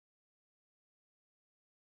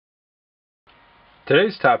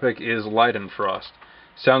Today's topic is Leidenfrost.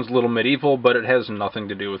 Sounds a little medieval, but it has nothing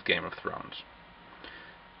to do with Game of Thrones.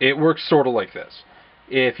 It works sort of like this.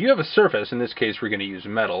 If you have a surface, in this case we're going to use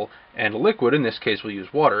metal, and a liquid, in this case we'll use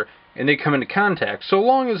water, and they come into contact, so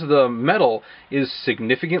long as the metal is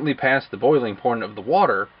significantly past the boiling point of the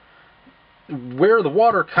water, where the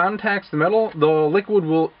water contacts the metal, the liquid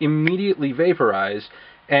will immediately vaporize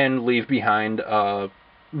and leave behind a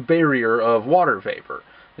barrier of water vapor.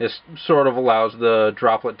 This sort of allows the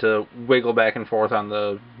droplet to wiggle back and forth on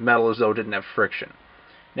the metal as though it didn't have friction.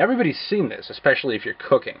 Now everybody's seen this, especially if you're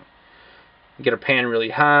cooking. You get a pan really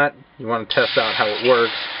hot, you want to test out how it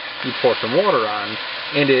works, you pour some water on,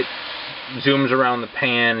 and it zooms around the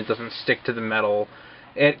pan, it doesn't stick to the metal.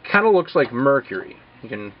 It kind of looks like mercury. You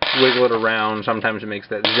can wiggle it around, sometimes it makes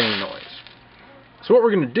that zing noise. So what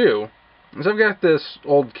we're going to do is I've got this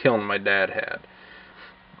old kiln my dad had.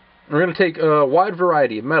 We're going to take a wide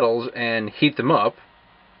variety of metals and heat them up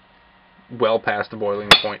well past the boiling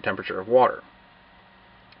point temperature of water.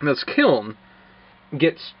 And this kiln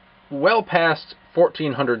gets well past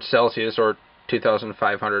 1400 Celsius or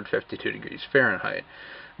 2552 degrees Fahrenheit.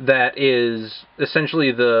 That is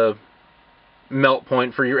essentially the melt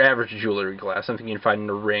point for your average jewelry glass, something you can find in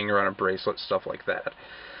a ring or on a bracelet, stuff like that.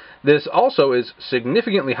 This also is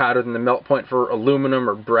significantly hotter than the melt point for aluminum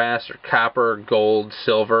or brass or copper, gold,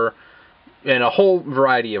 silver, and a whole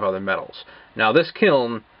variety of other metals. Now this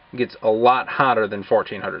kiln gets a lot hotter than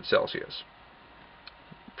 1400 Celsius.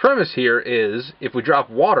 Premise here is if we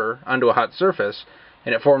drop water onto a hot surface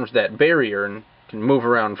and it forms that barrier and can move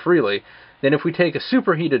around freely, then if we take a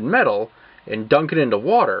superheated metal and dunk it into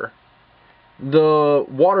water, the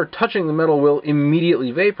water touching the metal will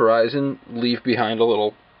immediately vaporize and leave behind a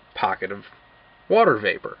little pocket of water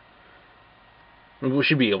vapor. We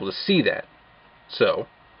should be able to see that. So,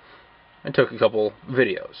 I took a couple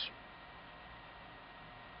videos.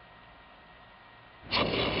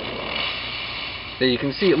 Now you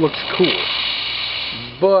can see it looks cool.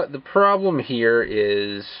 But the problem here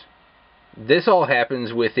is this all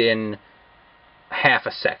happens within half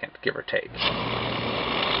a second, give or take.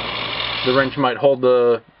 The wrench might hold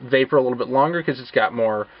the vapor a little bit longer because it's got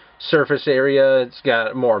more surface area, it's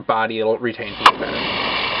got more body, it'll retain heat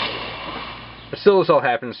better. But still, this all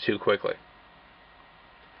happens too quickly.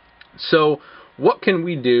 So, what can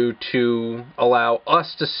we do to allow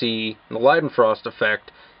us to see the Leidenfrost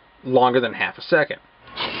effect longer than half a second?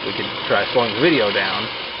 We could try slowing the video down,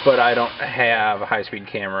 but I don't have a high-speed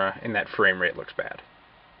camera and that frame rate looks bad.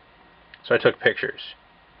 So I took pictures.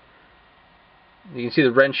 You can see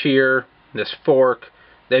the wrench here, this fork.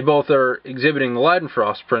 They both are exhibiting the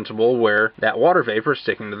Leidenfrost principle where that water vapor is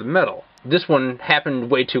sticking to the metal. This one happened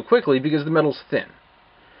way too quickly because the metal's thin.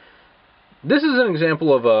 This is an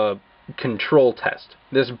example of a control test.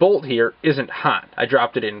 This bolt here isn't hot. I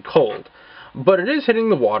dropped it in cold. But it is hitting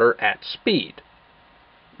the water at speed.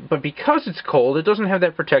 But because it's cold, it doesn't have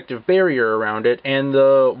that protective barrier around it, and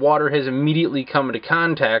the water has immediately come into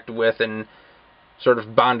contact with and sort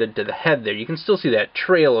of bonded to the head there. You can still see that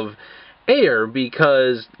trail of air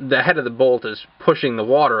because the head of the bolt is pushing the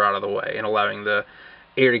water out of the way and allowing the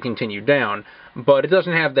air to continue down. But it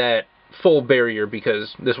doesn't have that full barrier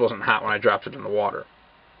because this wasn't hot when I dropped it in the water.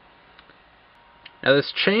 Now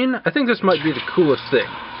this chain, I think this might be the coolest thing.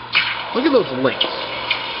 Look at those links.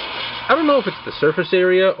 I don't know if it's the surface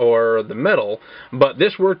area or the metal, but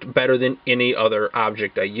this worked better than any other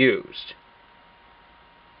object I used.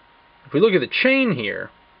 If we look at the chain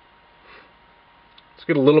here, let's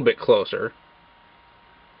get a little bit closer.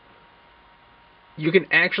 You can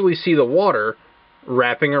actually see the water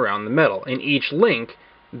wrapping around the metal. In each link,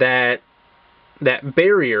 that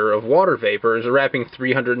barrier of water vapor is wrapping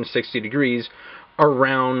 360 degrees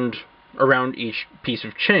around each piece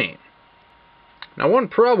of chain. Now one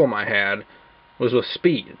problem I had was with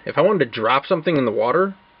speed. If I wanted to drop something in the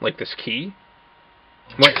water, like this key,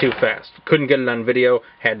 went too fast. Couldn't get it on video,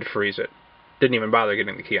 had to freeze it. Didn't even bother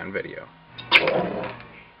getting the key on video.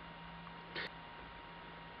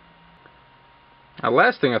 Now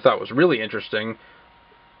last thing I thought was really interesting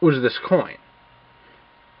was this coin.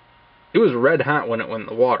 It was red hot when it went in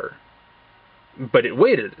the water. But it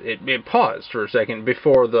waited, it paused for a second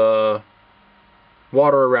before the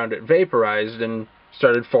water around it vaporized and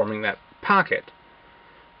started forming that pocket.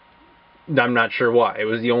 I'm not sure why. It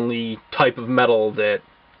was the only type of metal that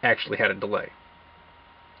actually had a delay.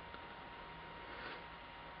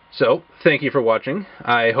 So, thank you for watching.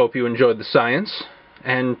 I hope you enjoyed the science,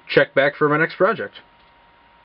 and check back for my next project.